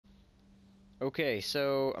Okay,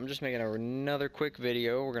 so I'm just making another quick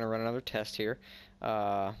video. We're gonna run another test here.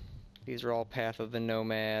 These are all Path of the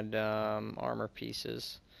Nomad armor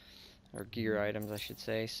pieces, or gear items, I should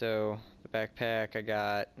say. So the backpack I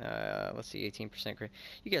got, let's see, 18% crit.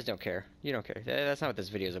 You guys don't care. You don't care. That's not what this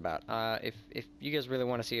video is about. If you guys really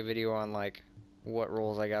want to see a video on like what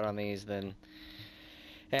rolls I got on these, then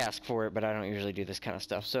ask for it. But I don't usually do this kind of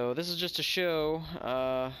stuff. So this is just to show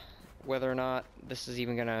whether or not this is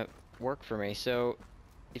even gonna work for me. So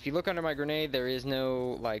if you look under my grenade, there is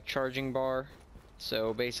no like charging bar.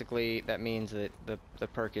 So basically that means that the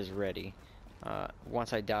perk is ready.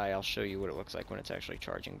 Once I die, I'll show you what it looks like when it's actually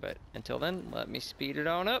charging, but until then, let me speed it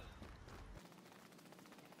on up.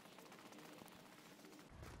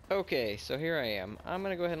 Okay, so here I am. I'm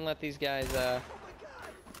gonna go ahead and let these guys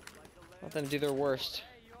let them do their worst.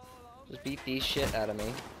 Just beat the shit out of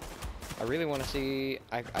me. I really want to see.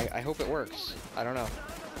 I hope it works. I don't know.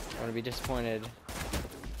 I'm gonna be disappointed.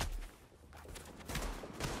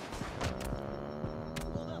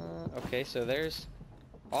 Okay, so there's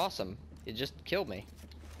awesome. It just killed me.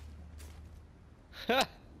 Ha!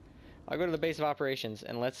 I'll go to the base of operations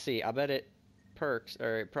and let's see. I bet it perks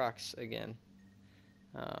or it procs again.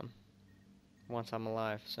 Once I'm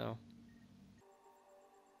alive. So.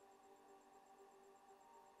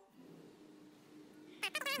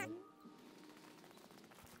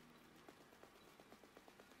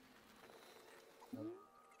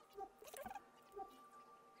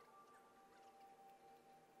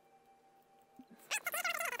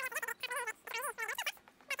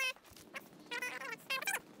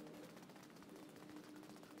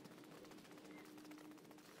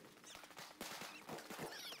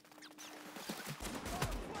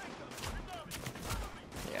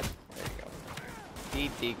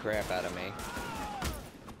 Beat the crap out of me.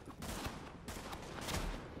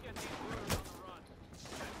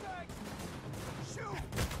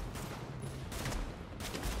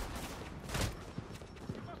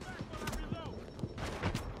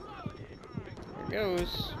 Here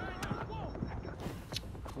goes.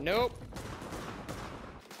 Nope.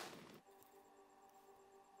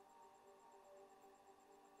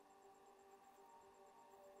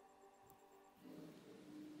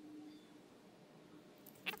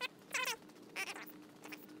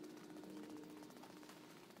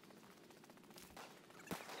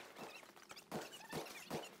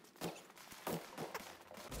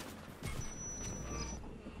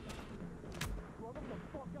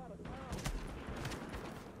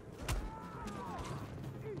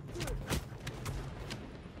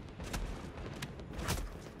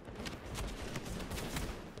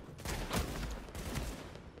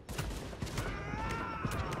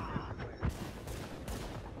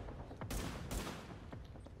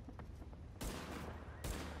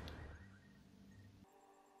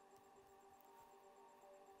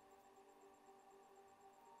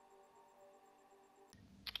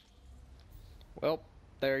 Well,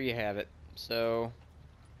 there you have it. So,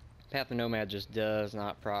 Path of Nomad just does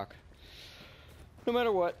not proc. No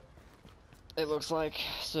matter what, it looks like.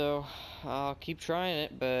 So, I'll keep trying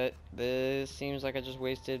it, but this seems like I just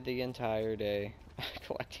wasted the entire day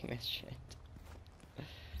collecting this shit.